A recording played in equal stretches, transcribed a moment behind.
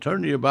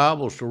Turn to your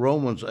Bibles to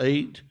Romans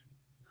 8.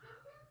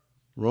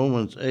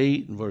 Romans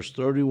 8 and verse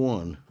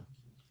 31.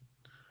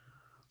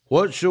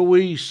 What shall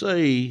we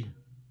say?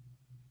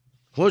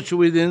 What shall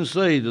we then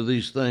say to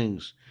these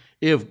things?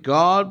 If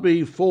God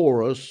be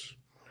for us,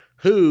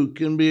 who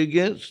can be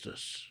against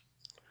us?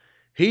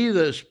 He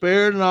that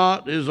spared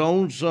not his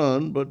own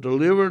son, but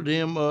delivered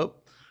him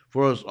up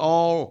for us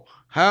all,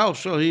 how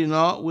shall he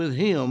not with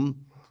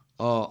him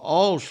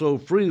also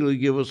freely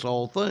give us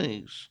all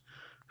things?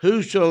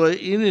 Who shall lay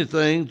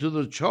anything to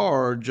the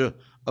charge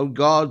of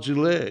God's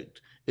elect?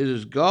 It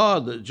is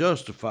God that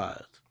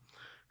justifieth.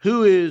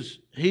 Who is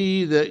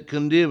he that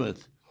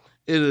condemneth?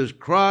 It is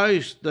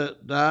Christ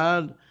that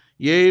died,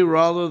 yea,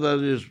 rather that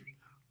is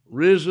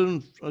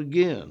risen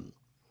again,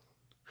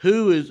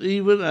 who is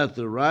even at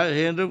the right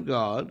hand of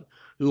God,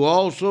 who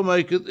also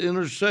maketh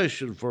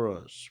intercession for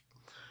us.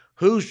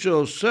 Who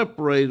shall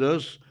separate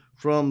us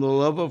from the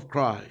love of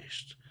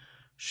Christ?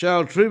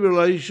 Shall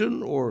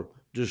tribulation, or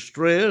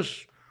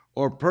distress,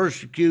 or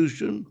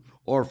persecution,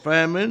 or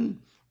famine,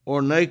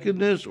 or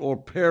nakedness, or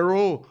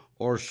peril,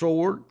 or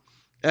sword?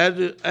 As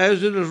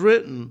it is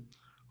written,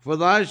 for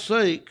thy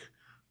sake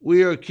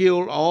we are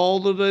killed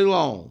all the day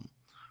long.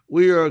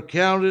 We are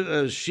accounted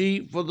as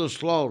sheep for the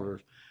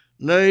slaughter.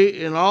 Nay,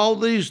 in all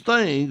these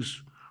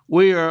things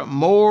we are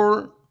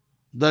more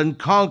than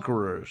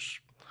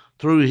conquerors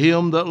through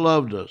him that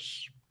loved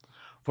us.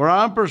 For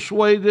I am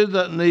persuaded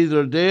that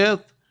neither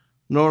death,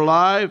 nor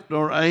life,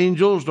 nor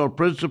angels, nor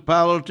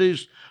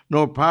principalities,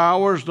 nor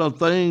powers, nor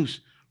things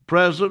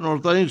present, nor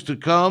things to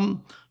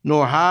come,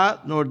 nor height,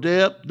 nor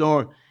depth,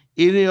 nor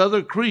any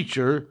other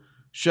creature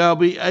shall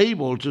be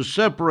able to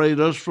separate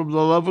us from the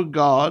love of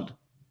God,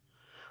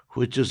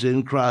 which is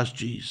in Christ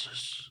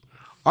Jesus.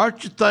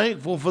 Aren't you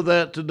thankful for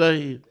that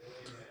today?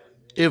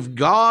 If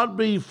God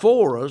be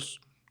for us,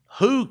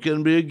 who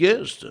can be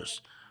against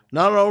us?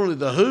 Not only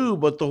the who,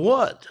 but the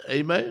what.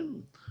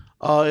 Amen.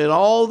 In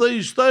all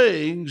these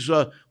things,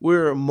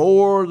 we're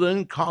more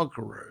than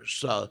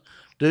conquerors.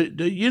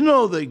 Do you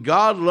know that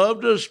God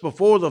loved us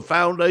before the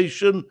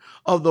foundation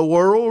of the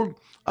world?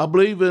 I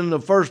believe in the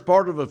first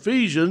part of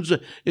Ephesians,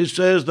 it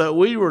says that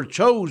we were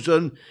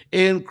chosen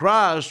in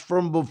Christ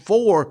from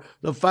before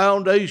the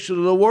foundation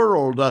of the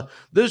world.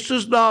 This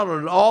is not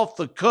an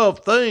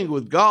off-the-cuff thing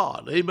with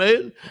God.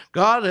 Amen.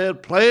 God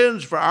had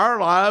plans for our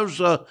lives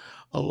a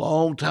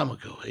long time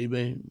ago.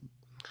 Amen.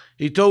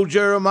 He told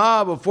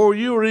Jeremiah, before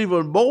you were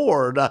even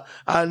born,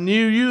 I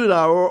knew you and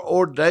I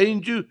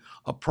ordained you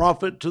a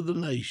prophet to the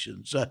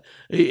nations.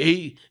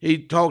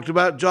 He talked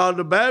about John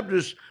the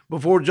Baptist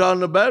before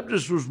John the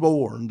Baptist was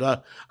born.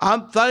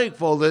 I'm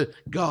thankful that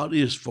God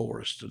is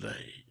for us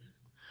today.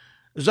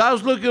 As I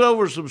was looking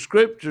over some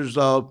scriptures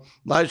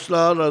last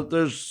night,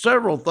 there's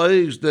several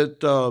things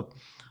that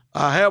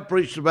I have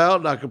preached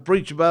about, and I can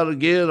preach about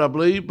again, I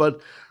believe,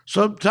 but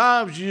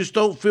sometimes you just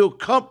don't feel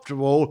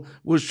comfortable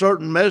with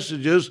certain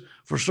messages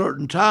for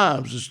certain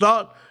times. It's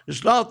not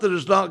that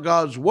it's not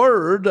God's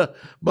word,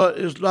 but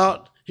it's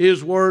not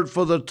his word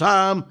for the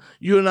time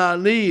you and I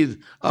need.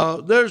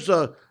 There's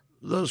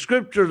the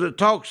scripture that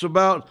talks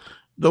about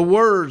the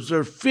words.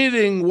 They're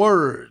fitting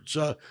words.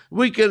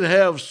 We can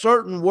have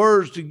certain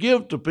words to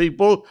give to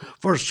people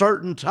for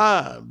certain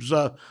times.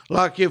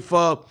 Like if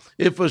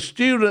a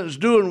student's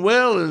doing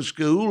well in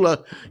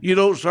school, you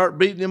don't start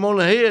beating him on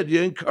the head.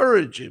 You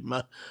encourage him.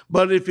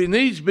 But if he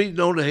needs beating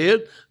on the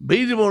head,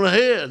 beat him on the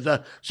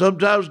head.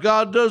 Sometimes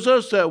God does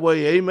us that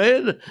way.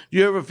 Amen.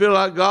 You ever feel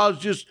like God's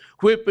just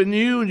whipping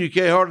you and you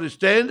can't hardly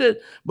stand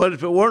it? But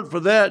if it weren't for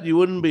that, you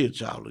wouldn't be a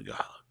child of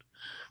God.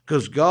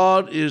 Because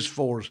God is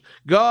for us.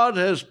 God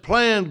has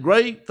planned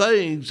great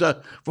things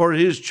for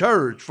his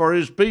church, for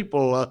his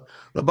people.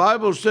 The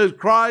Bible says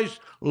Christ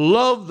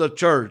loved the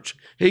church.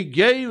 He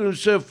gave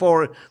himself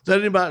for it,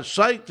 that he might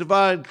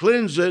sanctify and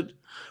cleanse it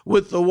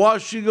with the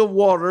washing of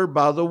water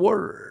by the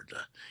word.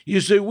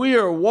 You see, we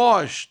are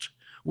washed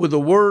with the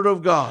word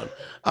of God.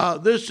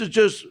 This is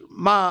just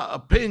my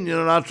opinion,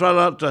 and I try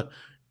not to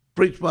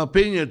preach my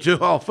opinion too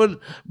often,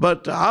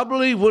 but I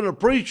believe when a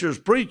preacher's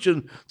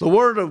preaching the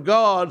word of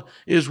God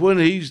is when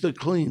he's the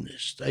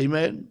cleanest.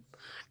 Amen.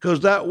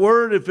 Because that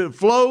word, if it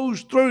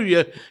flows through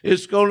you,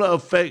 it's going to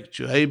affect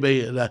you.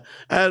 Amen.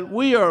 And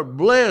we are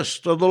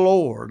blessed of the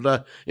Lord.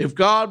 If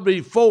God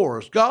be for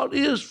us, God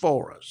is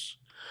for us.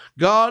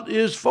 God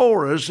is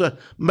for us.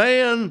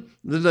 Man,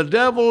 the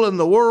devil, and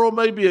the world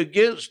may be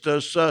against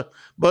us,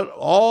 but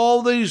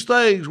all these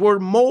things, we're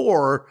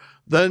more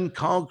than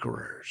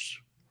conquerors.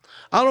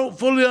 I don't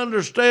fully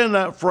understand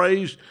that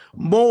phrase,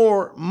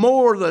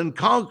 more than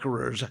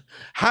conquerors.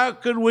 How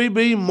could we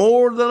be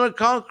more than a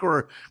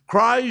conqueror?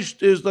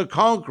 Christ is the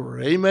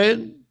conqueror.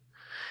 Amen.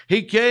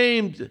 He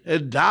came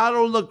and died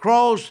on the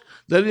cross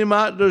that he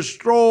might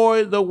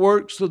destroy the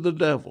works of the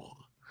devil.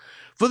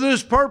 For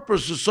this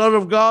purpose, the Son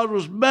of God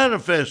was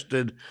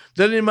manifested,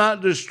 that he might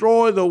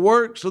destroy the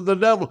works of the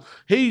devil.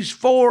 He's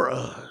for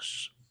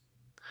us.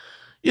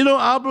 You know,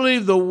 I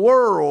believe the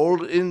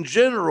world in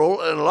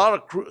general, and a lot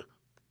of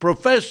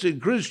professing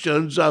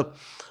Christians,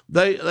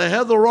 they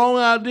have the wrong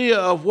idea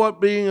of what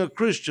being a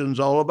Christian's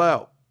all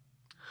about.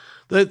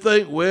 They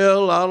think,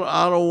 well,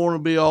 I don't want to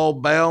be all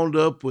bound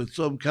up with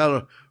some kind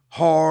of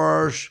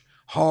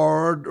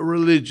hard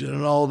religion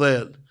and all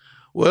that.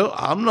 Well,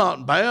 I'm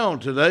not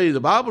bound today.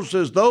 The Bible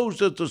says those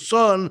that the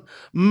Son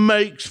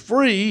makes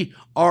free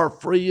are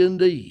free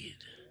indeed.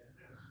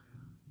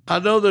 I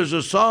know there's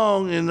a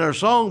song in their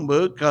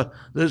songbook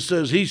that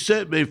says, He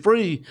set me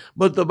free,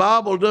 but the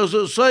Bible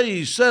doesn't say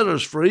He set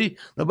us free.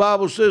 The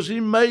Bible says He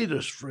made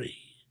us free.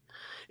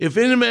 If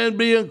any man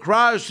be in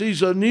Christ,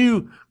 he's a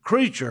new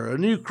creature, a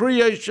new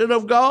creation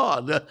of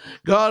God.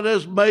 God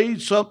has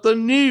made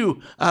something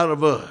new out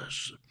of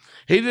us.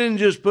 He didn't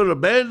just put a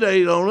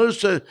Band-Aid on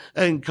us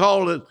and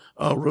call it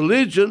a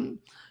religion.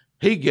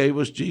 He gave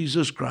us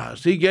Jesus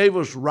Christ. He gave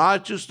us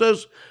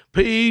righteousness,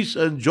 peace,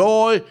 and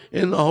joy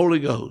in the Holy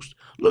Ghost.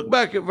 Look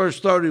back at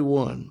verse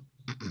 31.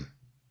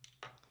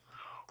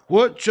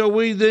 What shall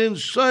we then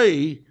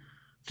say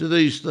to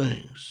these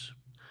things?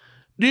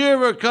 Do you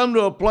ever come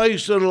to a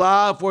place in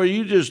life where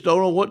you just don't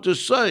know what to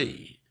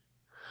say?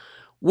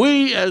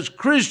 We as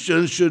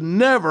Christians should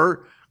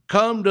never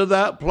come to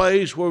that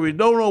place where we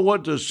don't know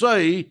what to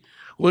say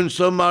when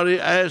somebody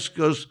asks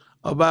us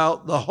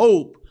about the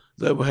hope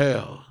that we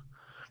have.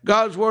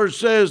 God's word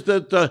says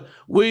that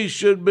we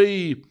should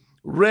be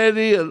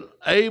ready and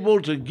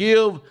able to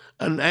give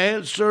an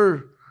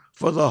answer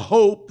for the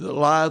hope that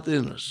lieth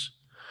in us.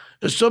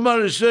 If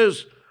somebody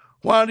says,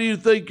 why do you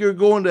think you're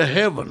going to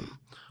heaven?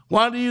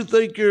 Why do you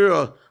think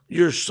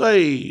you're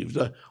saved?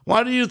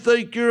 Why do you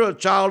think you're a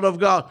child of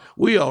God?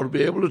 We ought to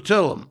be able to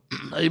tell them.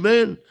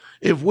 Amen.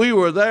 If we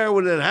were there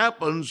when it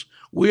happens,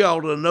 we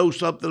ought to know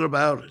something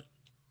about it.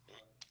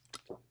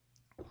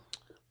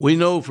 We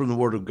know from the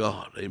Word of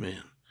God.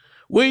 Amen.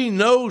 We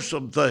know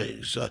some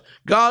things.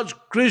 God's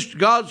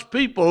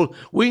people,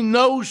 we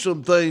know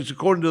some things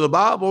according to the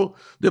Bible.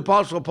 The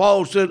Apostle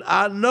Paul said,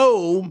 I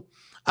know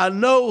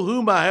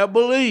whom I have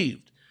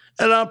believed,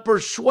 and I'm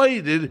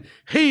persuaded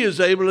he is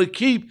able to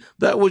keep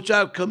that which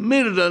I've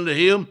committed unto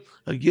him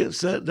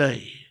against that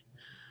day.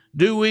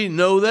 Do we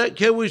know that?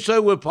 Can we say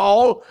with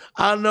Paul,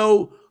 I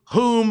know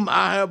whom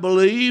I have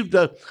believed?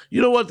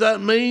 You know what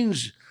that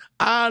means?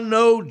 I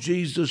know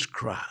Jesus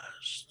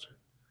Christ.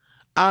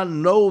 I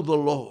know the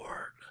Lord.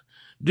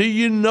 Do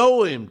you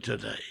know him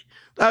today?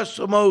 That's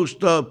the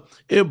most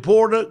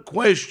important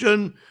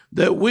question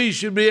that we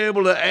should be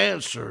able to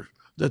answer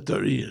that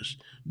there is.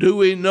 Do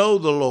we know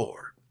the Lord?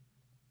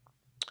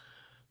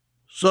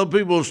 Some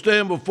people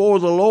stand before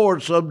the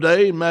Lord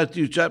someday. In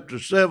Matthew chapter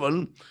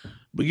 7,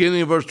 beginning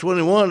in verse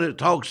 21, it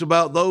talks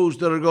about those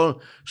that are going to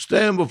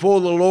stand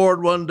before the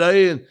Lord one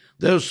day, and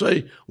they'll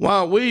say,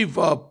 "Wow, we've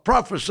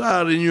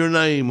prophesied in your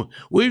name.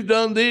 We've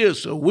done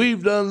this, and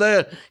we've done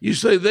that." You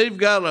say they've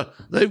got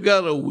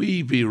a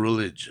weavy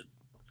religion.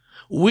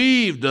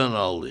 We've done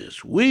all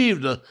this.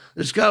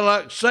 It's kind of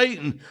like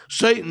Satan.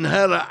 Satan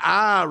had an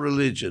I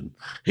religion.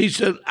 He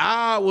said,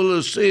 I will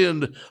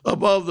ascend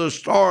above the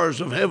stars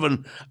of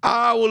heaven.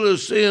 I will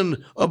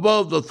ascend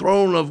above the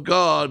throne of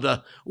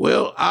God.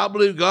 Well, I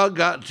believe God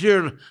got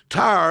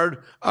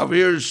tired of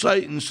hearing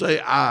Satan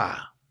say,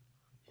 I.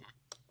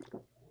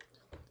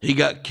 He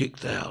got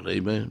kicked out,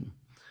 amen.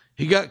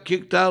 He got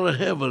kicked out of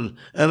heaven,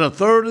 and a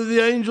third of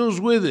the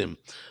angels with him.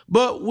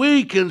 But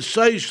we can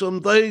say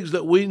some things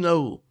that we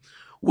know.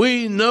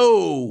 We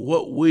know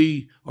what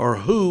we or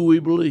who we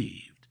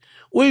believed.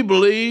 We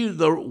believed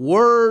the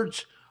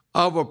words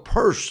of a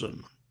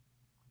person.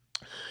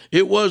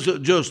 It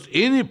wasn't just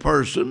any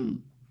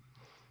person.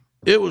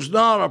 It was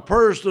not a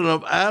person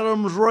of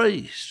Adam's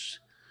race.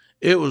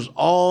 It was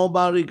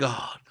Almighty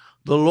God,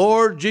 the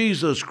Lord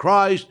Jesus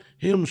Christ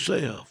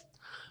himself.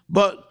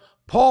 But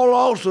Paul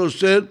also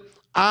said,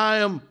 I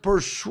am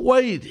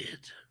persuaded.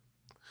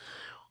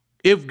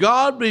 If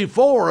God be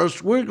for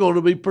us, we're going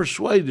to be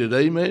persuaded.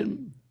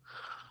 Amen.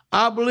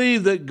 I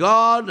believe that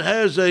God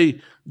has a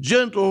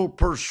gentle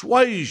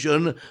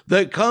persuasion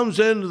that comes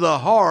into the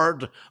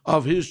heart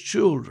of his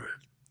children.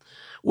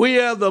 We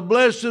have the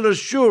blessed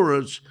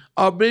assurance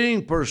of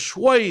being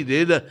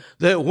persuaded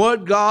that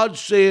what God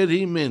said,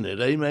 he meant it.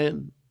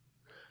 Amen.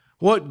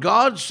 What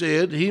God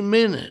said, he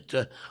meant it.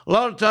 A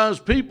lot of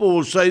times people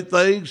will say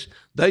things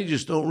they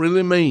just don't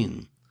really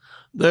mean.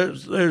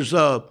 There's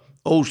a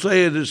old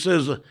saying that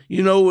says,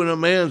 when a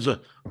man's a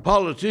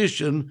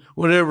politician,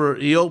 whenever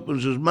he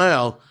opens his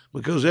mouth,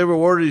 because every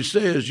word he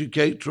says you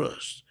can't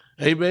trust.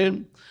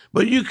 Amen?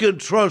 But you can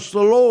trust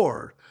the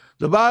Lord.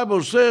 The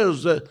Bible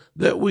says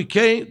that we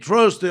can't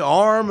trust the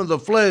arm of the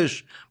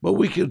flesh, but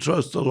we can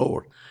trust the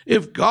Lord.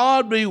 If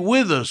God be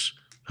with us,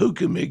 who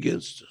can be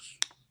against us?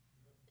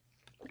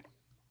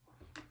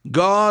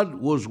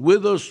 God was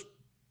with us.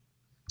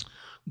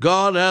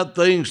 God had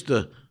things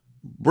to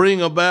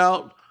bring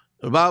about.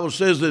 The Bible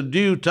says that in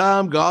due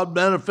time, God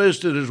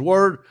manifested his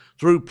word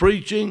through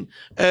preaching,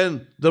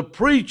 and the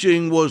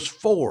preaching was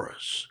for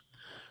us.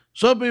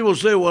 Some people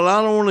say, well,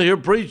 I don't want to hear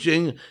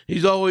preaching.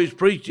 He's always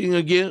preaching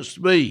against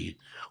me.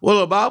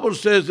 Well, the Bible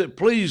says it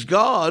pleased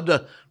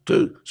God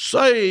to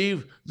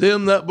save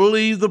them that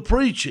believe the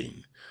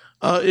preaching.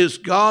 It's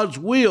God's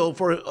will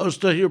for us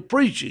to hear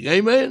preaching.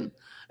 Amen?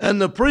 And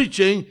the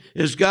preaching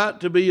has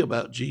got to be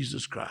about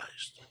Jesus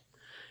Christ.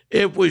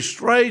 If we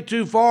stray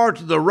too far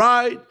to the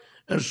right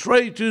and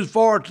stray too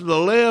far to the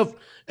left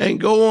and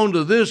go on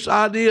to this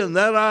idea and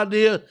that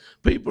idea,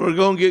 people are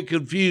going to get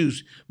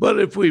confused. But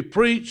if we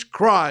preach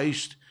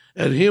Christ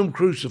and Him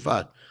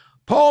crucified.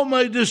 Paul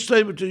made this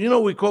statement too. You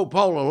know, we quote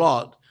Paul a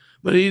lot,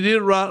 but he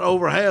did write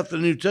over half the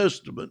New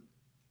Testament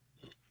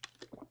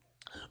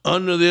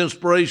under the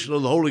inspiration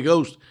of the Holy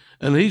Ghost.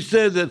 And he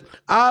said that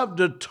I've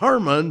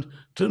determined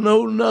to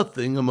know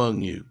nothing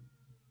among you.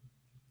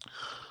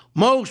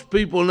 Most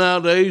people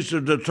nowadays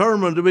are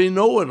determined to be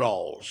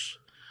know-it-alls.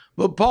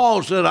 But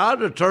Paul said, I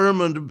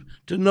determined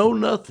to know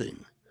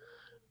nothing.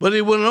 But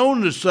he went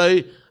on to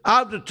say,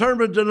 I've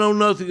determined to know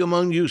nothing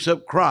among you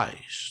except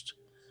Christ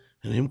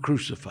and Him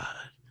crucified.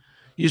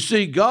 You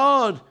see,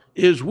 God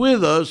is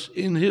with us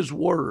in His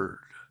Word.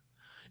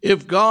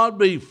 If God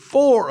be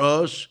for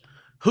us,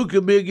 who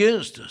can be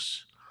against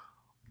us?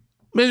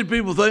 Many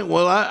people think,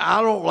 well,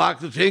 I don't like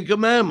the Ten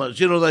Commandments.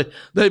 You know,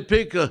 they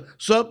pick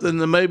something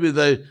that maybe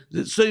that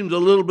seems a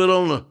little bit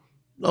on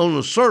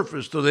the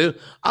surface to them.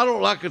 I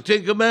don't like the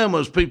Ten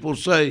Commandments, people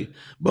say,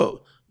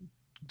 but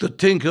the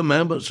Ten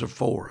Commandments are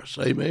for us.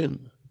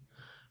 Amen.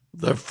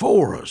 They're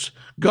for us.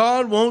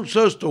 God wants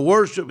us to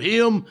worship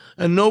Him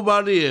and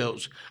nobody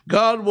else.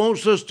 God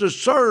wants us to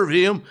serve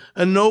Him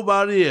and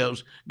nobody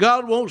else.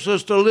 God wants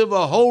us to live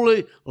a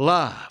holy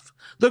life.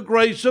 The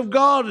grace of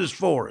God is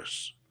for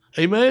us.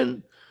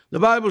 Amen. The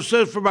Bible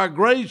says, for by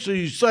grace are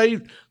you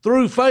saved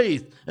through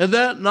faith, and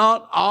that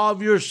not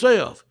of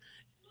yourself.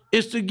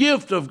 It's the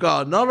gift of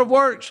God, not of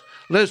works,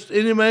 lest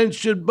any man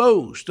should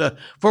boast.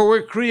 For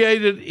we're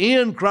created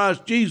in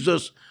Christ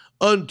Jesus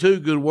unto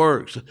good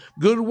works.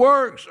 Good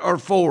works are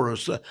for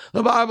us.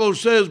 The Bible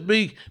says,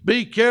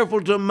 be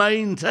careful to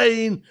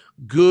maintain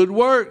good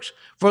works,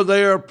 for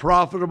they are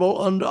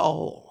profitable unto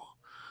all.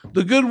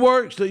 The good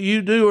works that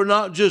you do are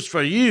not just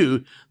for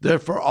you, they're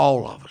for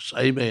all of us.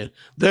 Amen.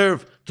 They're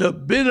to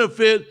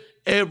benefit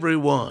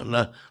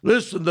everyone.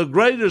 Listen, the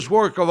greatest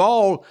work of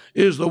all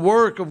is the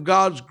work of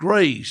God's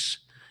grace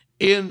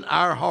in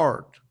our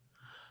heart.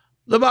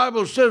 The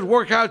Bible says,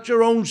 work out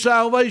your own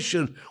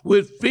salvation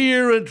with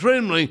fear and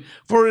trembling,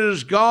 for it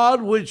is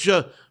God which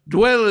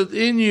dwelleth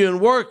in you and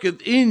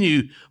worketh in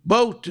you,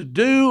 both to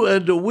do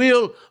and to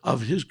will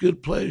of His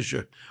good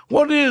pleasure.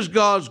 What is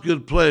God's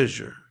good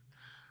pleasure?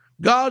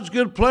 God's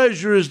good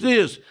pleasure is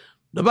this.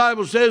 The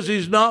Bible says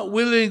He's not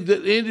willing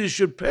that any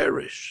should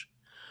perish,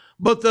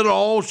 but that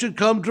all should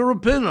come to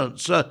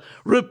repentance.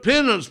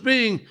 Repentance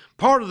being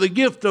part of the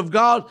gift of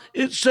God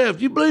itself.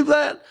 Do you believe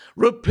that?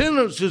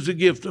 Repentance is a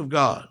gift of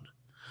God.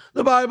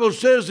 The Bible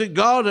says that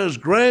God has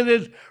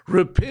granted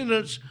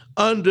repentance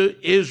unto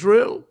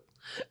Israel,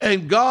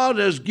 and God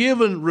has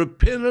given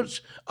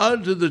repentance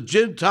unto the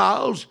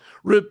Gentiles.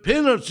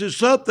 Repentance is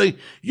something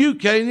you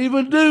can't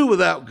even do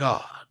without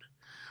God.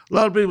 A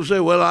lot of people say,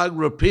 well, I can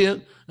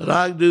repent and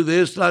I can do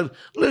this.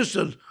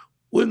 Listen,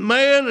 with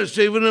man, it's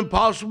even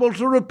impossible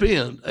to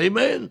repent.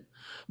 Amen?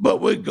 But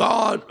with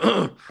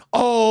God,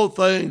 all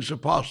things are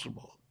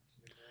possible.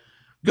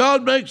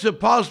 God makes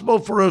it possible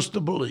for us to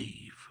believe.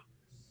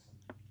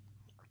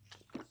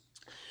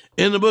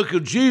 In the book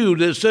of Jude,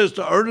 it says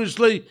to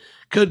earnestly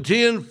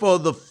contend for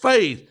the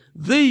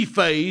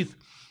faith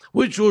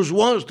which was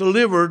once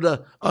delivered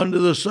unto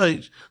the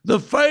saints. The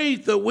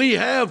faith that we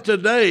have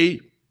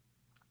today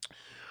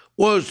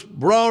was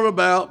brought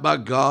about by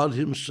God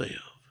Himself.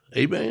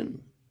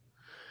 Amen.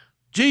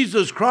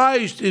 Jesus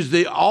Christ is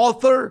the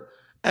author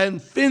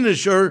and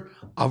finisher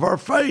of our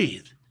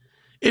faith.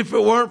 If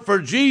it weren't for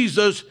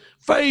Jesus,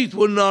 faith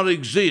would not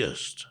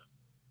exist.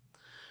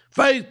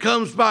 Faith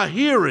comes by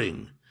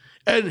hearing,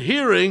 and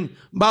hearing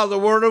by the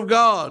Word of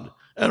God.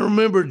 And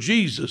remember,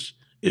 Jesus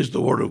is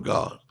the Word of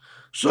God.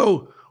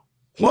 So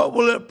what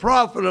will it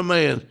profit a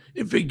man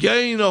if he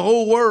gain the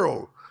whole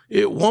world?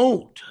 It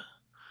won't.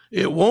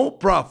 It won't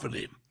profit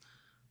him.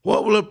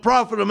 What will it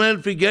profit a man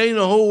if he gain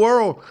the whole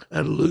world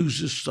and lose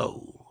his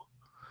soul?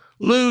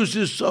 Lose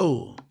his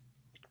soul.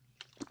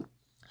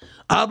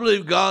 I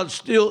believe God's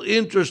still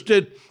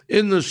interested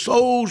in the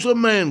souls of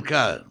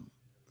mankind.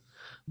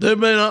 There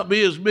may not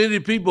be as many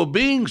people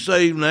being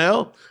saved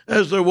now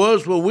as there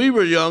was when we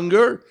were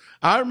younger.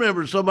 I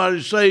remember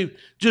somebody saved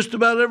just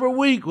about every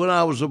week when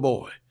I was a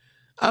boy.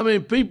 I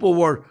mean, people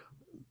were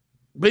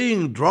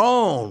being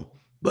drawn.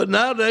 But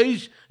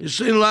nowadays, it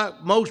seems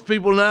like most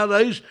people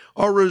nowadays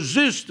are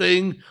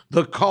resisting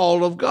the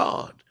call of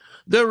God.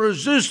 They're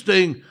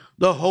resisting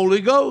the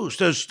Holy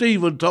Ghost, as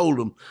Stephen told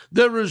them.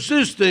 They're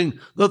resisting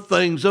the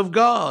things of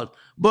God.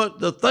 But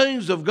the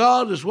things of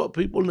God is what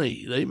people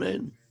need.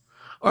 Amen.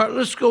 All right,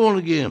 let's go on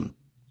again.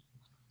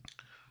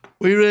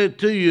 We read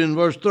to you in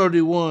verse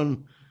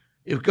 31,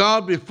 if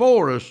God be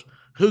for us,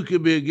 who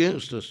can be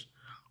against us?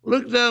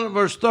 Look down at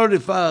verse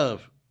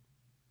 35.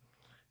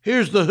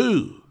 Here's the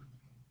who.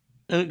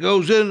 And it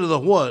goes into the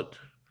what.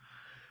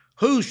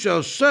 Who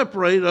shall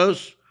separate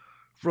us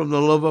from the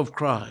love of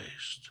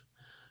Christ?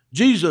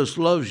 Jesus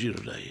loves you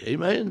today.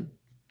 Amen.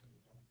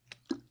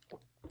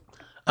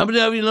 How many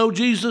of you know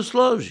Jesus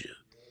loves you?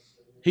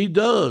 He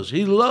does.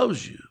 He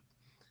loves you.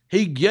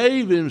 He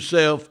gave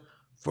himself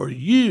for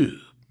you.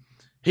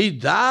 He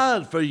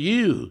died for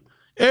you.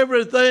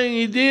 Everything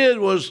he did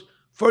was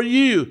for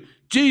you.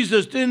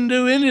 Jesus didn't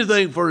do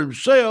anything for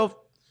himself.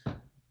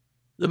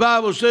 The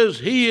Bible says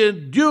he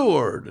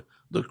endured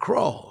the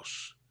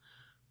cross,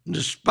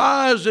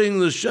 despising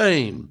the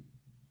shame.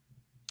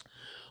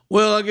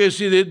 Well, I guess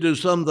he did do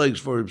some things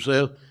for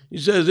himself. He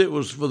says it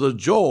was for the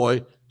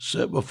joy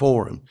set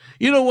before him.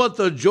 You know what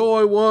the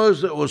joy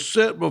was that was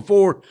set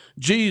before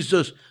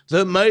Jesus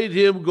that made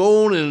him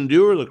go on and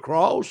endure the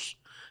cross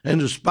and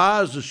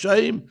despise the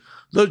shame?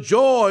 The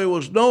joy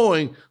was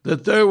knowing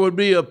that there would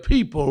be a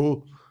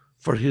people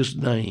for his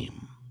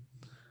name.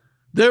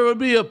 There would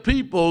be a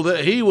people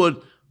that he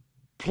would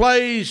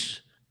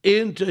place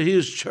into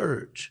his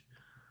church.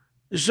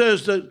 It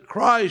says that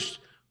Christ,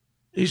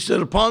 he said,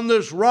 upon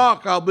this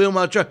rock I'll build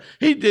my church.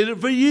 He did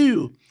it for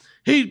you.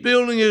 He's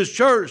building his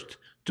church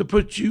to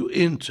put you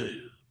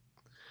into.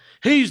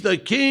 He's the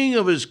king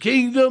of his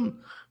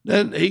kingdom.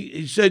 Then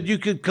he said you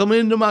could come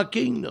into my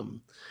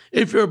kingdom.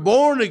 If you're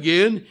born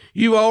again,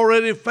 you've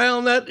already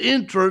found that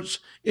entrance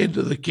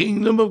into the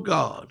kingdom of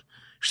God.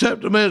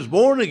 Except a man's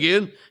born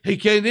again, he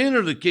can't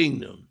enter the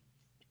kingdom.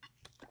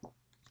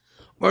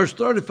 Verse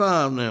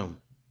 35 now.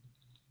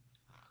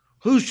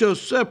 Who shall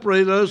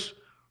separate us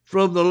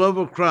from the love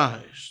of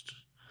Christ?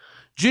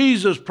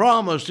 Jesus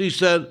promised, he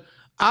said,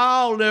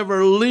 I'll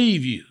never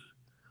leave you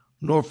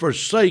nor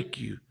forsake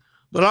you,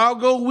 but I'll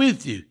go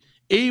with you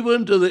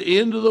even to the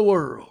end of the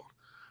world.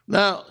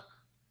 Now,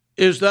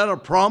 is that a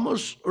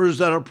promise or is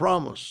that a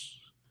promise?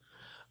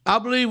 I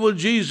believe when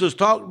Jesus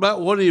talked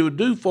about what he would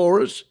do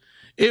for us,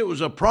 it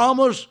was a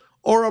promise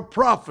or a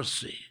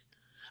prophecy.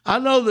 I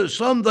know that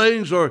some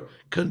things are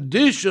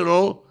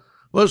conditional,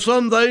 but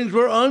some things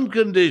were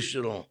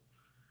unconditional.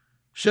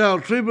 Shall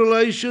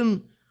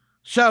tribulation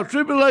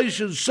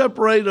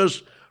separate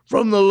us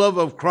from the love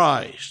of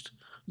Christ?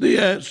 The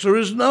answer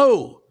is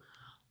no.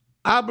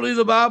 I believe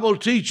the Bible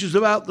teaches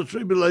about the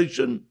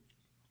tribulation.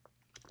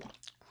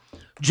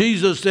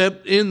 Jesus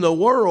said, in the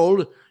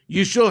world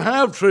you shall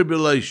have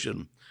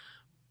tribulation.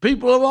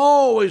 People have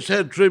always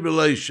had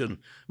tribulation.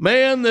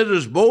 Man that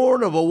is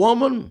born of a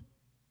woman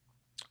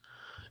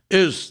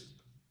is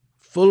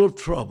full of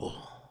trouble.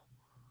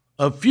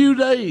 A few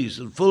days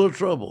and full of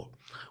trouble.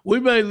 We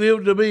may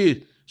live to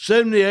be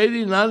 70,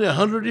 80, 90,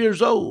 100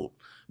 years old.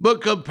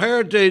 But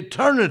compared to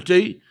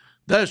eternity,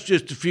 that's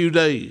just a few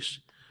days.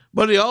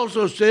 But he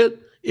also said,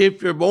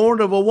 if you're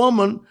born of a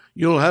woman,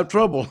 you'll have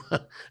trouble.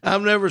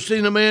 I've never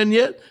seen a man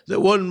yet that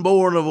wasn't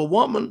born of a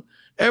woman.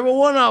 Every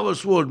one of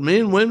us would,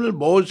 men, women,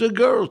 boys, and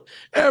girls.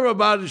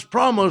 Everybody's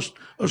promised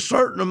a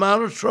certain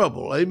amount of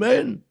trouble.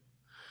 Amen?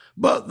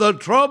 But the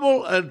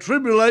trouble and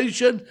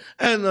tribulation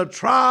and the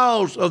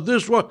trials of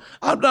this world,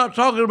 I'm not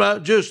talking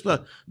about just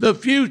the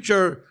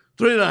future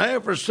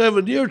 3.5 or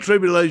 7 year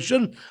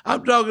tribulation.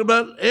 I'm talking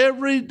about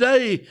every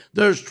day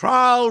there's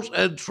trials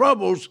and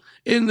troubles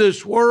in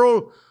this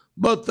world,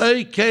 but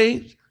they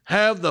can't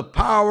have the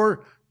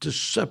power to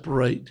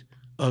separate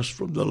us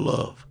from the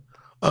love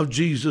of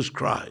Jesus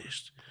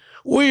Christ.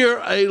 We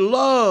are a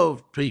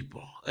loved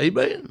people.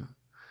 Amen.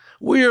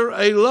 We are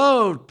a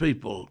loved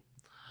people.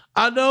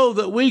 I know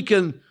that we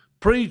can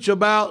preach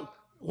about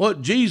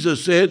what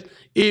Jesus said,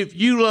 if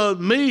you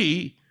love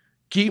me,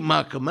 keep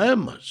my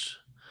commandments.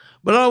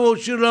 But I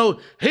want you to know,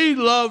 he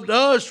loved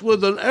us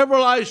with an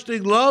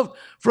everlasting love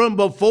from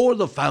before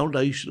the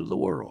foundation of the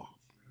world.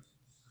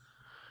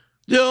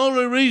 The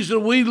only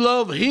reason we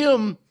love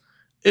him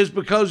is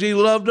because he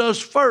loved us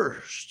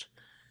first.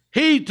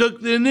 He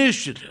took the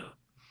initiative.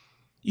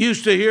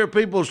 Used to hear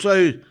people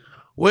say,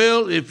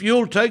 well, if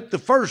you'll take the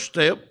first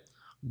step,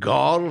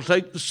 God will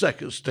take the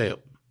second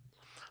step.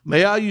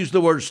 May I use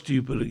the word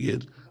stupid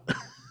again?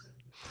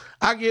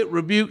 I get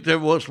rebuked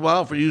every once in a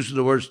while for using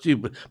the word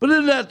stupid. But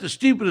isn't that the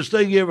stupidest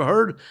thing you ever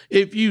heard?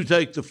 If you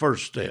take the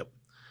first step.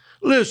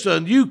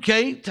 Listen, you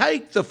can't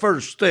take the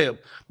first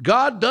step.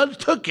 God done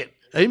took it.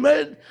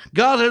 Amen?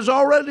 God has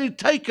already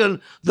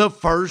taken the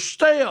first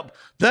step.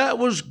 That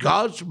was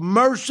God's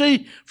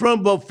mercy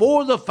from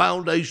before the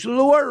foundation of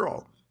the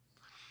world.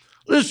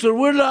 Listen,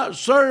 we're not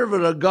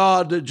serving a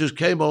God that just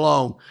came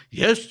along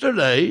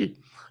yesterday.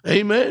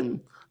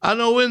 Amen? I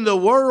know in the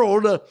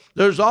world,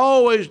 there's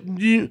always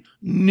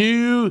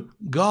new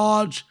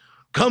gods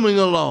coming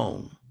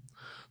along.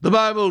 The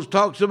Bible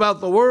talks about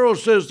the world,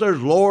 says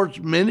there's Lord's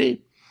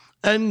many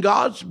and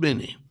God's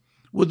many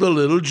with a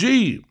little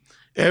g.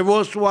 Every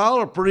once in a while,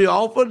 or pretty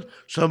often,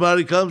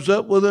 somebody comes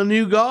up with a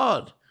new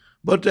God,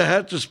 but they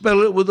have to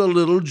spell it with a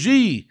little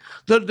g.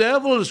 The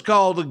devil is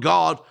called the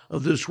God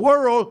of this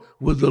world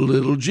with a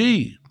little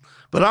g.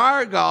 But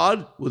our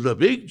God with a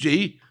big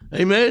G,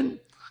 amen,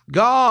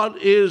 God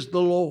is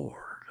the Lord.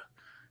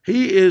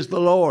 He is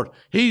the Lord.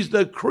 He's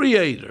the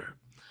creator,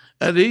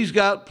 and he's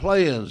got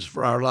plans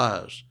for our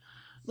lives.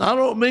 Now, I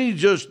don't mean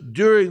just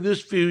during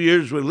this few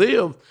years we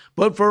live,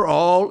 but for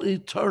all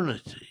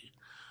eternity.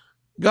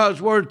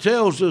 God's word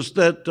tells us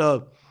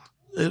that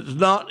It's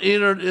not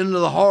entered into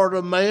the heart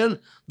of man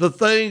the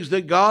things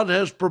that God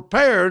has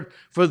prepared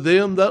for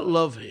them that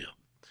love him.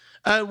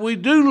 And we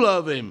do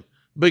love him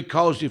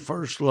because he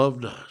first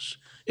loved us.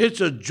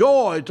 It's a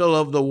joy to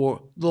love the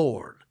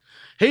Lord.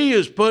 He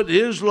has put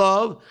his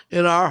love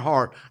in our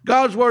heart.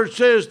 God's word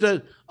says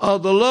that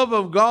the love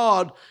of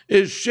God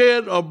is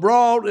shed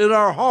abroad in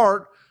our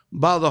heart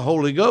by the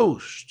Holy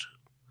Ghost.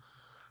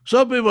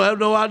 Some people have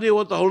no idea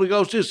what the Holy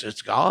Ghost is.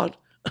 It's God.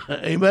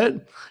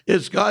 Amen.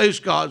 It's God. It's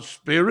God's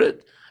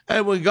Spirit.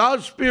 And when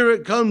God's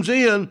Spirit comes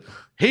in,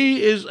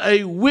 he is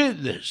a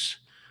witness.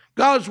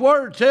 God's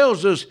word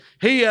tells us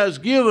he has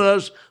given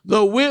us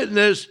the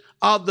witness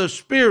of the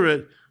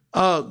Spirit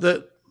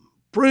that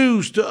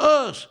proves to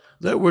us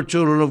that we're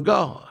children of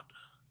God.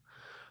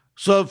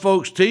 Some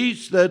folks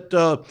teach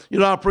that,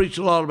 I preach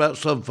a lot about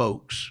some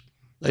folks.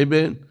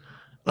 Amen.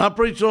 I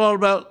preach a lot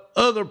about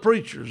other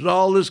preachers and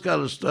all this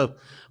kind of stuff.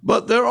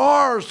 But there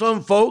are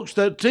some folks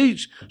that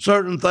teach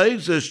certain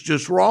things that's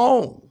just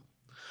wrong.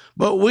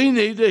 But we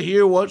need to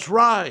hear what's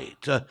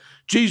right.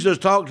 Jesus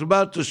talked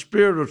about the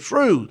spirit of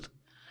truth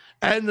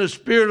and the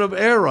spirit of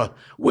error.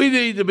 We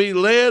need to be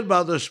led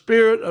by the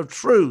spirit of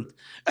truth.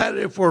 And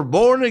if we're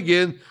born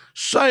again,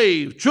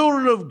 saved,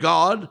 children of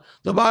God,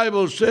 the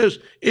Bible says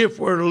if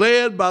we're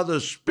led by the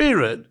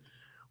Spirit,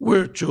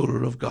 we're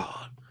children of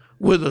God.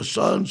 We're the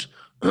sons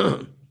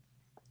and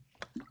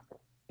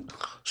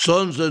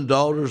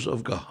daughters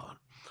of God.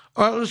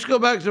 All right, let's go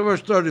back to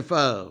verse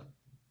 35.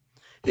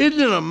 Isn't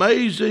it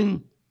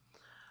amazing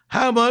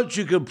how much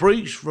you can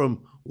preach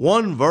from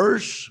one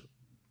verse?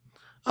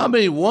 I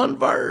mean, one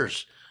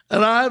verse.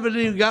 And I haven't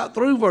even got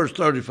through verse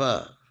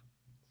 35.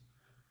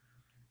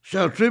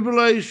 Shall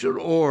tribulation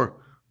or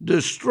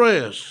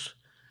distress.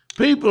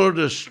 People are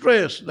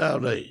distressed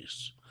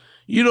nowadays.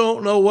 You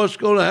don't know what's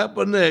going to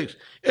happen next.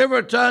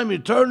 Every time you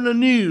turn the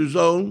news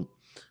on,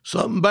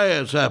 something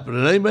bad's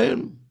happening.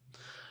 Amen?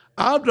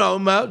 I'm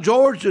talking about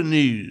Georgia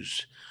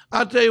news.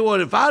 I tell you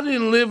what, if I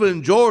didn't live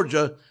in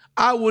Georgia,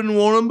 I wouldn't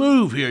want to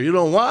move here. You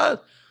know why?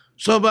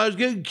 Somebody's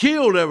getting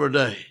killed every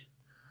day.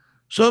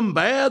 Some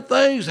bad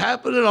things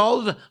happening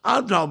all the time.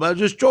 I'm talking about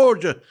just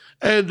Georgia.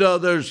 And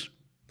there's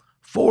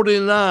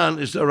 49,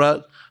 is that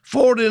right?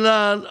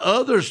 49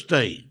 other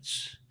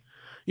states.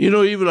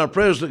 Even our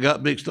president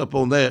got mixed up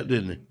on that,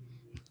 didn't he?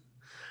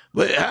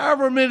 But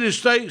however many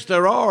states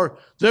there are,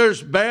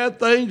 there's bad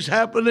things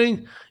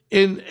happening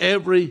in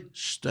every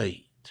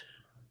state.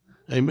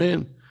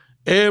 Amen?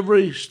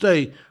 Every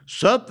state,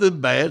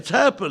 something bad's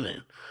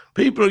happening.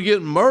 People are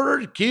getting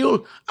murdered,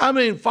 killed. I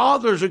mean,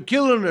 fathers are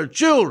killing their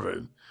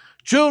children.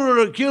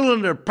 Children are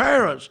killing their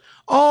parents.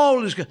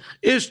 All this.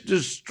 It's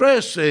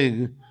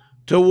distressing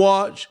to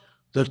watch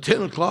the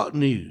 10 o'clock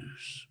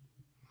news.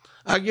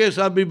 I guess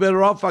I'd be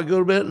better off if I go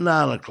to bed at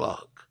 9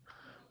 o'clock.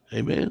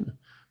 Amen.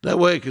 That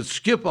way I could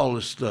skip all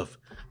this stuff,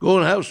 go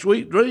and have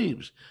sweet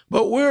dreams.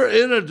 But we're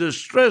in a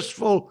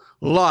distressful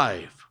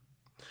life.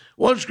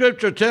 One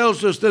scripture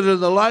tells us that in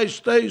the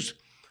last days,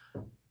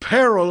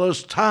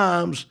 perilous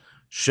times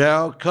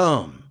shall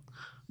come.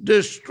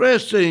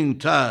 Distressing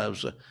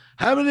times.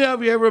 How many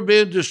of you ever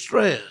been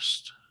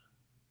distressed?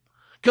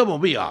 Come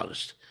on, be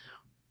honest.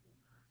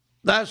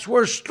 That's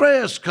where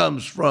stress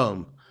comes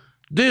from.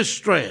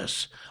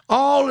 Distress.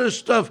 All this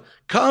stuff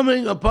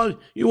coming upon you.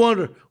 You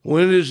wonder,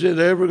 when is it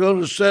ever going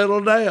to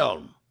settle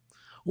down?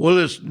 Well,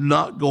 it's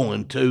not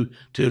going to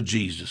till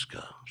Jesus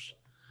comes.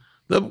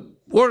 The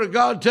Word of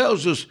God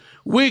tells us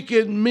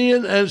wicked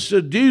men and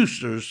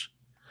seducers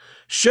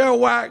shall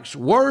wax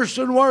worse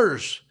and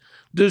worse,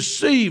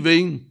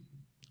 deceiving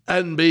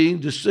and being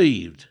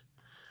deceived.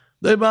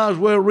 They might as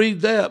well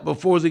read that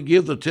before they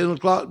give the 10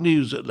 o'clock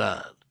news at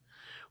night.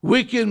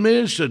 Wicked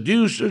men,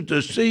 seducers,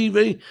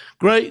 deceiving,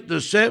 great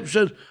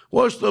deception.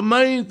 What's the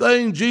main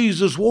thing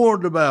Jesus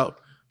warned about?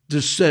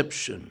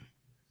 Deception.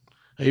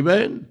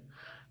 Amen?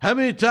 How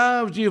many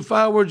times do you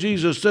find where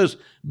Jesus says,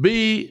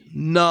 be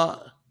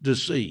not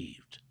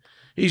deceived?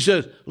 He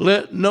says,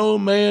 let no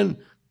man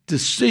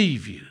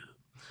deceive you.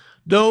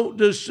 Don't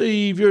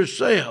deceive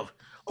yourself.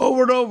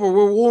 Over and over,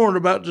 we're warned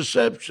about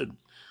deception.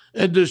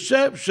 And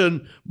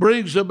deception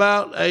brings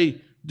about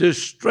a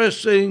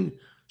distressing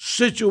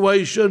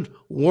situation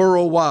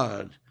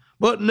worldwide.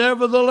 But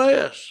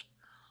nevertheless,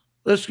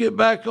 let's get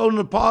back on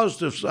the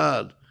positive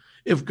side.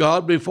 If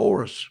God be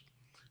for us,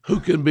 who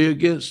can be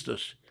against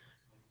us?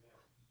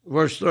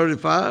 Verse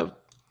 35,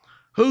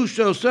 who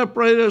shall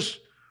separate us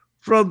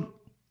from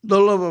the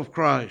love of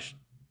Christ?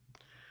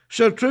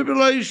 Shall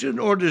tribulation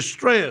or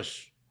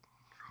distress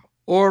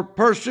or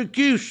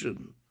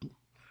persecution?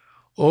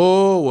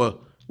 Oh,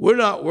 well, we're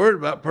not worried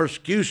about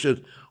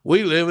persecution.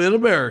 We live in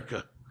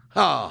America.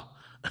 Ha!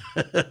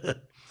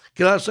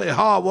 Can I say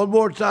ha one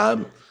more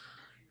time?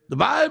 The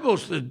Bible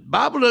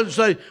doesn't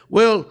say,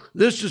 well,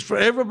 this is for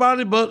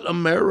everybody but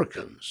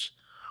Americans.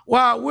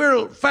 Why,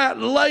 we're fat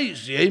and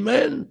lazy,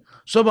 amen?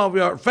 Some of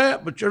you aren't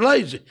fat, but you're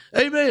lazy.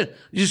 Amen.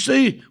 You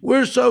see,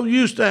 we're so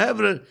used to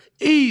having it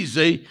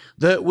easy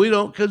that we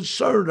don't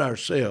concern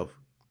ourselves.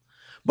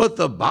 But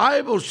the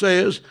Bible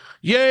says,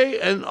 yea,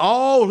 and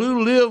all who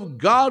live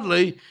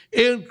godly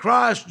in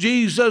Christ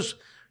Jesus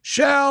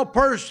shall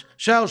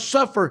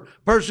suffer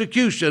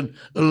persecution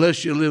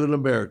unless you live in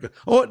America.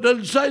 Oh, it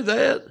doesn't say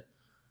that.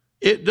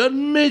 It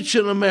doesn't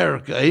mention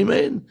America.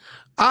 Amen.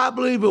 I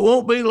believe it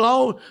won't be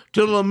long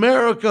till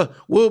America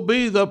will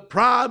be the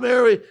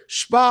primary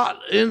spot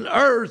in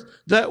earth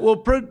that will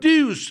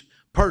produce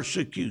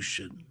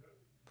persecution.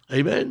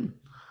 Amen.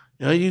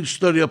 Now, you can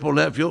study up on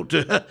that if you want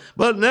to.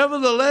 But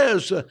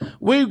nevertheless,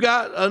 we've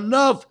got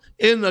enough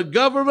in the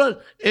government,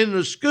 in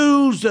the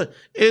schools,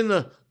 in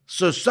the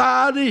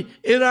society,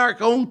 in our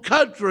own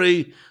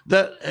country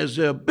that has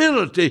the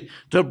ability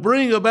to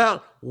bring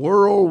about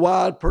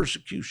worldwide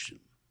persecution.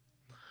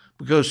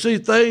 Because, see,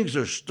 things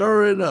are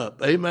stirring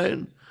up.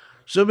 Amen.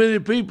 So many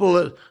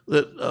people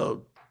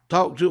that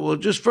talk to, well,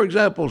 just for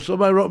example,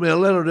 somebody wrote me a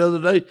letter the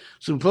other day,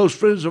 some close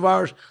friends of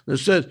ours, that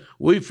said,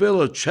 we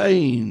feel a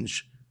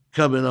change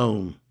coming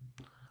on.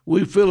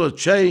 We feel a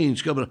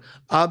change coming on.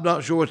 I'm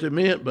not sure what they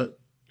meant, but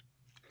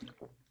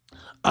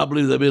I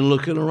believe they've been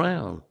looking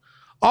around.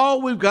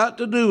 All we've got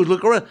to do is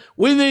look around.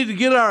 We need to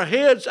get our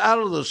heads out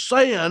of the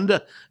sand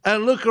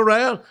and look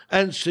around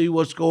and see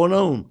what's going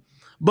on.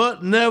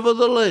 But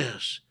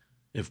nevertheless,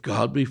 if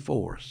God be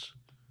for us,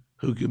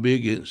 who can be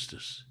against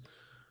us?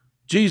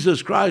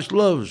 Jesus Christ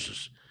loves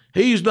us.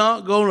 He's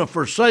not going to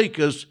forsake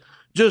us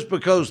just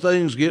because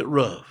things get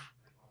rough.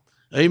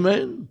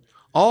 Amen.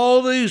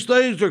 All these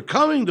things are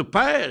coming to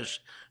pass.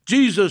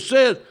 Jesus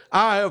said,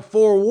 I have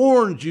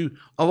forewarned you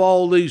of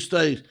all these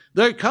things.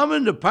 They're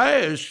coming to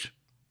pass.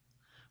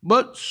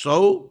 But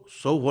so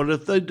what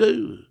if they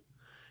do?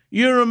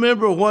 You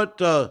remember what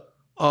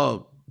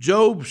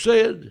Job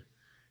said?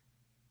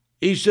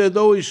 He said,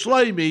 though he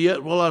slay me,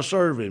 yet will I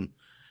serve him.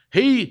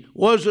 He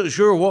wasn't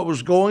sure what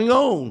was going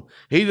on.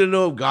 He didn't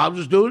know if God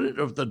was doing it,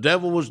 or if the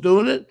devil was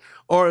doing it,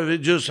 or if it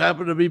just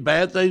happened to be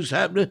bad things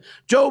happening.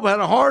 Job had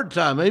a hard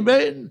time,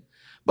 amen?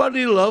 But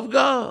he loved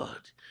God.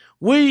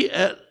 We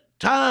at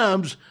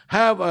times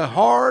have a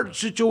hard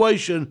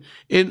situation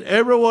in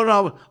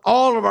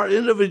all of our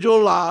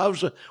individual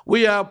lives.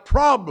 We have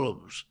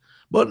problems,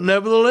 but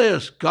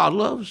nevertheless, God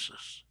loves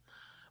us.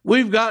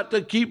 We've got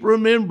to keep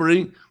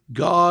remembering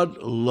God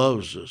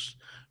loves us.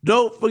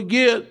 Don't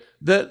forget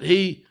that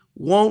he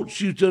wants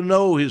you to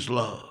know his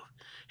love.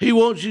 He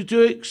wants you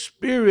to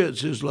experience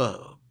his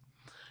love.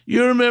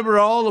 You remember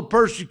all the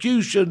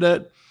persecution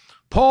that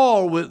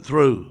Paul went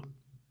through.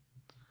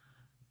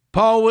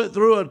 Paul went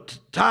through a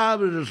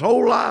time in his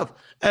whole life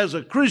as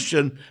a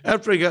Christian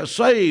after he got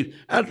saved,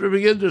 after he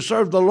began to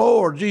serve the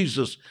Lord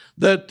Jesus,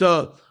 that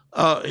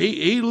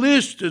he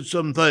listed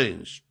some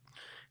things.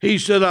 He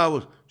said, I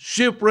was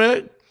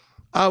shipwrecked.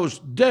 I was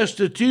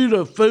destitute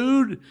of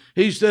food.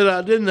 He said,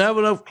 I didn't have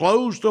enough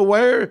clothes to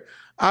wear.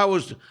 I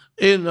was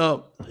in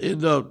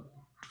the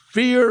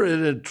fear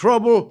and in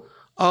trouble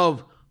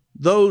of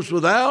those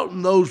without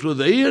and those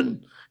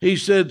within. He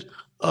said,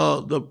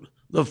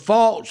 the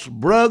false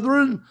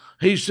brethren,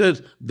 he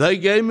said, they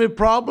gave me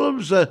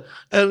problems, and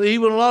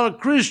even a lot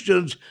of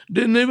Christians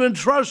didn't even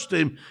trust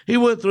him. He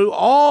went through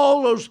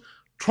all those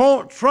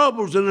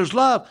troubles in his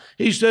life.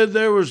 He said,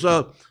 there was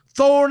a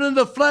thorn in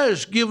the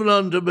flesh given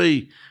unto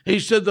me. He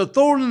said, the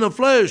thorn in the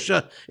flesh,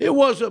 it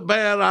wasn't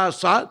bad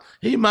eyesight.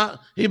 He might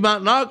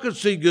not could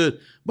see good,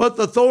 but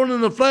the thorn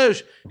in the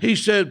flesh, he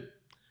said,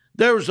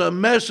 there was a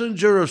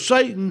messenger of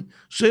Satan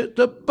sent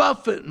to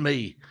buffet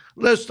me,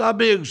 lest I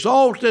be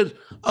exalted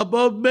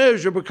above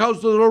measure because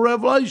of the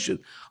revelation.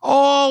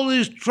 All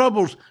these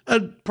troubles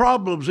and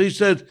problems, he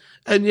said,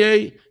 and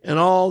yea, in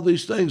all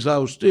these things I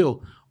was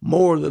still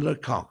more than a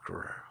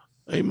conqueror.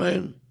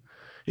 Amen.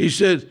 He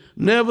said,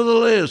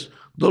 nevertheless,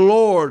 the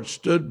Lord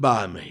stood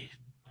by me.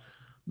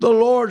 The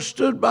Lord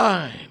stood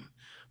by him.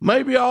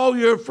 Maybe all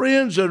your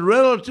friends and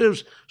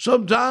relatives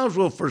sometimes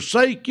will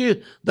forsake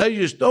you. They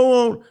just don't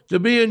want to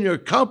be in your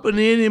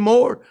company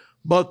anymore,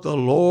 but the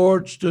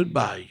Lord stood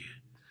by you.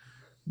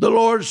 The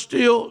Lord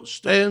still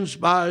stands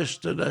by us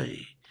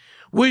today.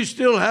 We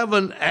still have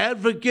an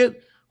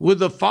advocate with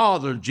the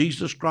Father,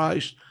 Jesus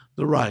Christ,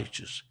 the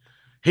righteous.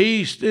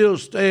 He still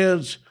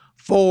stands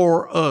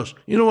for us.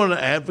 You know what an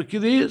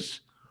advocate is?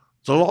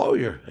 It's a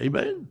lawyer.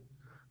 Amen.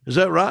 Is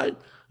that right?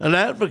 An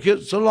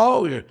advocate's a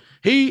lawyer.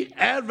 He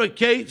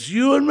advocates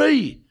you and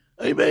me.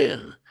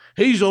 Amen.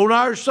 He's on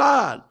our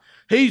side.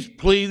 He's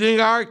pleading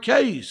our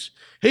case.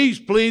 He's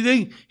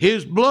pleading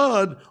his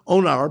blood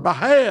on our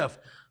behalf.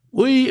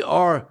 We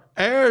are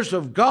heirs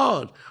of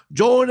God,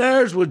 joint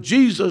heirs with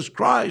Jesus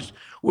Christ.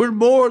 We're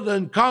more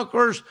than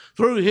conquerors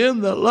through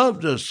him that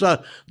loved us.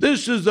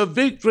 This is the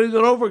victory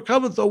that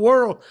overcometh the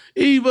world,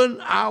 even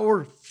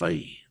our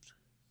faith.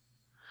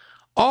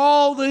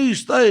 All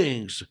these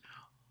things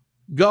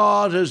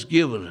God has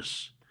given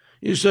us.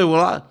 You say,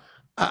 well,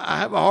 I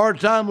have a hard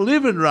time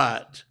living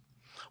right.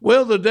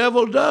 Well, the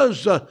devil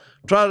does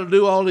try to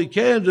do all he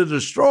can to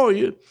destroy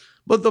you.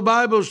 But the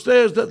Bible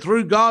says that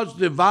through God's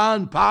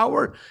divine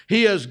power,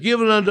 he has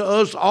given unto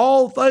us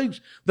all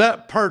things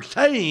that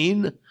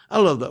pertain, I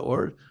love that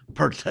word,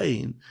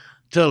 pertain,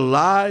 to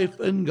life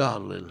and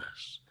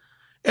godliness.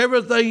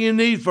 Everything you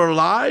need for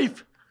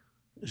life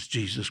is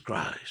Jesus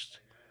Christ.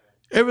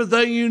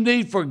 Everything you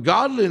need for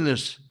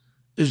godliness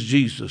is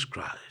Jesus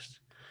Christ.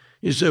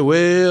 You say,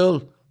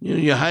 well,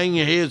 you hang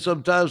your head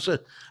sometimes and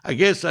say, I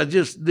guess I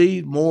just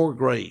need more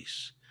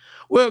grace.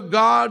 Well,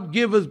 God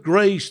giveth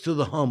grace to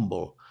the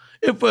humble.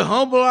 If we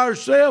humble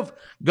ourselves,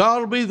 God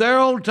will be there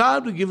on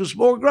time to give us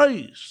more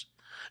grace.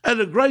 And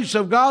the grace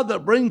of God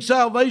that brings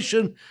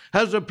salvation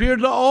has appeared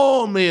to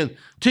all men,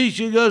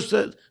 teaching us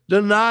that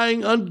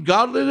denying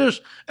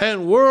ungodliness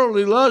and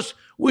worldly lust,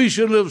 we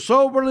should live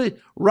soberly,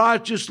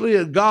 righteously,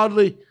 and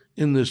godly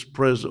in this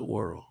present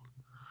world.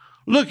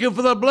 Looking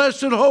for the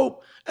blessed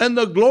hope and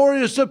the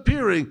glorious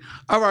appearing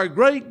of our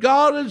great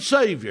God and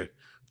Savior,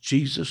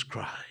 Jesus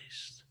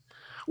Christ.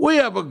 We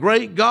have a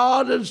great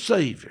God and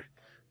Savior,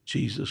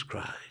 Jesus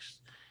Christ.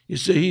 You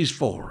see, he's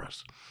for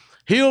us.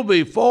 He'll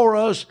be for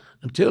us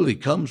until he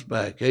comes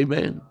back.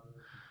 Amen.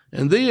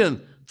 And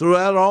then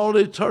throughout all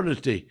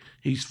eternity,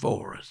 he's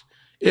for us.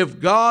 If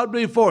God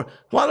be for,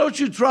 why don't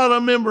you try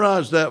to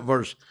memorize that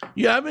verse?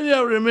 How many of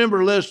you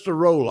remember Lester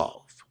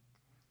Roloff?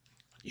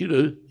 You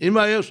do.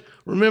 Anybody else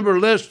remember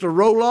Lester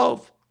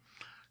Roloff?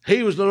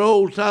 He was an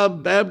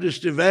old-time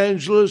Baptist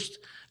evangelist,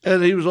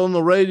 and he was on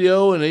the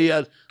radio, and he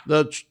had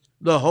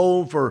the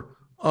home for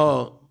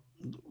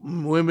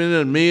women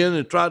and men,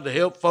 and tried to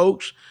help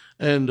folks,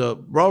 and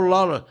brought a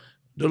lot of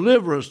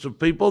deliverance to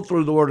people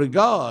through the Word of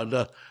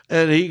God.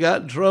 And he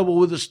got in trouble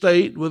with the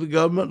state, with the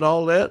government, and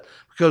all that,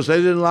 because they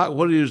didn't like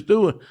what he was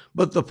doing.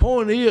 But the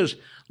point is,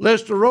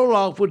 Lester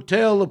Roloff would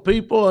tell the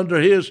people under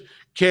his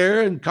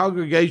care and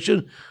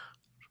congregation,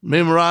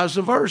 memorize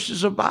the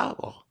verses of the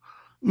Bible.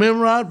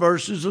 Memorize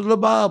verses of the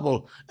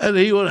Bible. And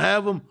he would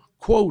have them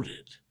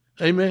quoted.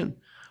 Amen.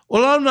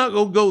 Well, I'm not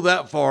going to go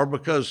that far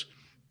because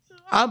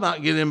I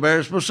might get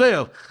embarrassed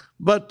myself.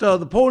 But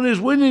the point is,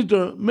 we need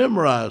to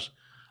memorize.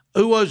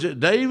 Who was it?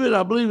 David,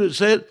 I believe it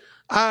said,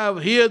 I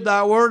have hid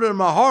thy word in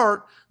my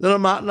heart that I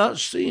might not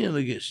sin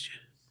against you.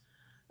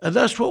 And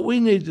that's what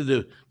we need to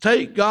do.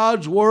 Take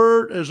God's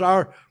word as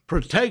our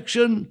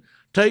protection.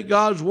 Take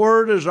God's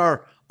word as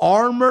our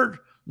armor.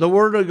 The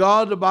word of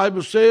God, the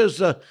Bible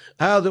says,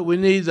 how that we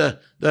need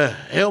the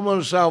helmet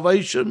of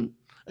salvation.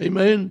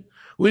 Amen.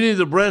 We need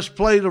the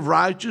breastplate of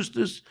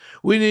righteousness.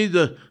 We need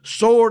the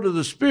sword of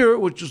the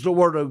Spirit, which is the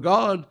word of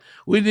God.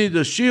 We need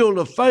the shield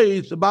of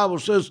faith, the Bible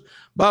says,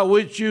 by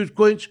which you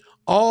quench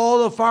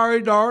all the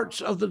fiery darts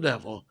of the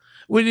devil.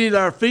 We need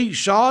our feet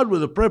shod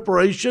with the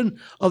preparation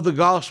of the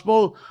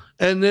gospel.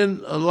 And then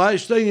the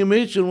last thing he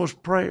mentioned was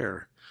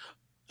prayer.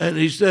 And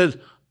he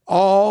said,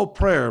 all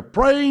prayer,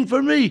 praying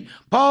for me.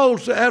 Paul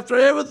said, after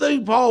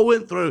everything Paul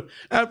went through,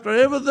 after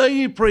everything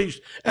he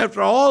preached,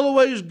 after all the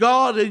ways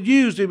God had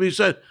used him, he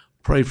said,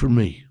 pray for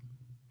me.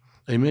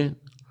 Amen.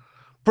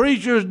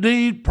 Preachers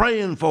need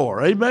praying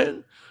for.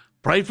 Amen.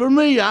 Pray for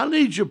me. I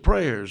need your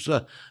prayers.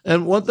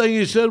 And one thing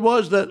he said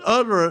was that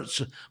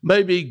utterance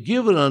may be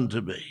given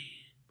unto me.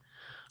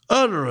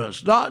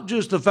 Utterance, not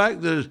just the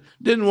fact that he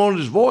didn't want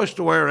his voice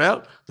to wear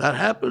out. That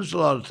happens a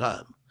lot of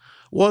time.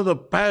 One of the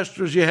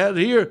pastors you had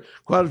here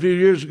quite a few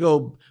years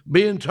ago,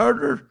 Ben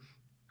Turner.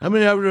 How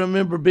many of you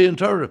remember Ben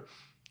Turner?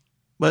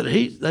 But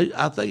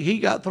I think he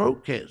got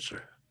throat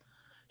cancer.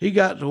 He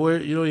got to where,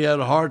 he had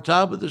a hard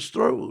time with his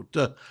throat.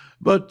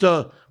 But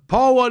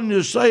Paul wasn't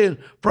just saying,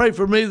 pray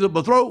for me that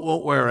my throat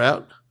won't wear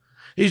out.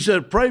 He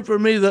said, pray for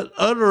me that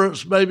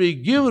utterance may be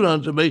given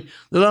unto me,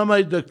 that I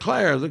may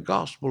declare the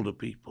gospel to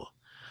people.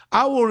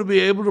 I want to be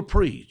able to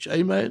preach.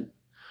 Amen.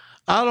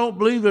 I don't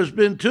believe there's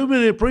been too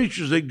many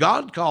preachers that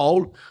God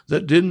called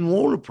that didn't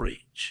want to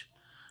preach.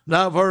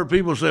 Now, I've heard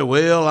people say,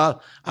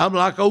 well, I'm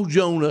like old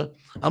Jonah.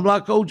 I'm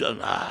like old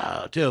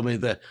Jonah. Tell me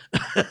that.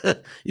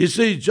 You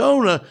see,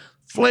 Jonah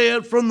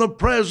fled from the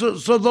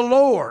presence of the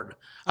Lord.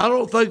 I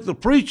don't think the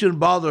preaching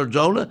bothered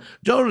Jonah.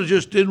 Jonah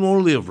just didn't want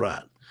to live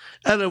right.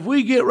 And if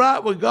we get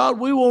right with God,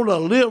 we want to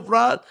live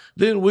right,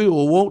 then we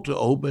will want to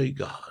obey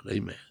God. Amen.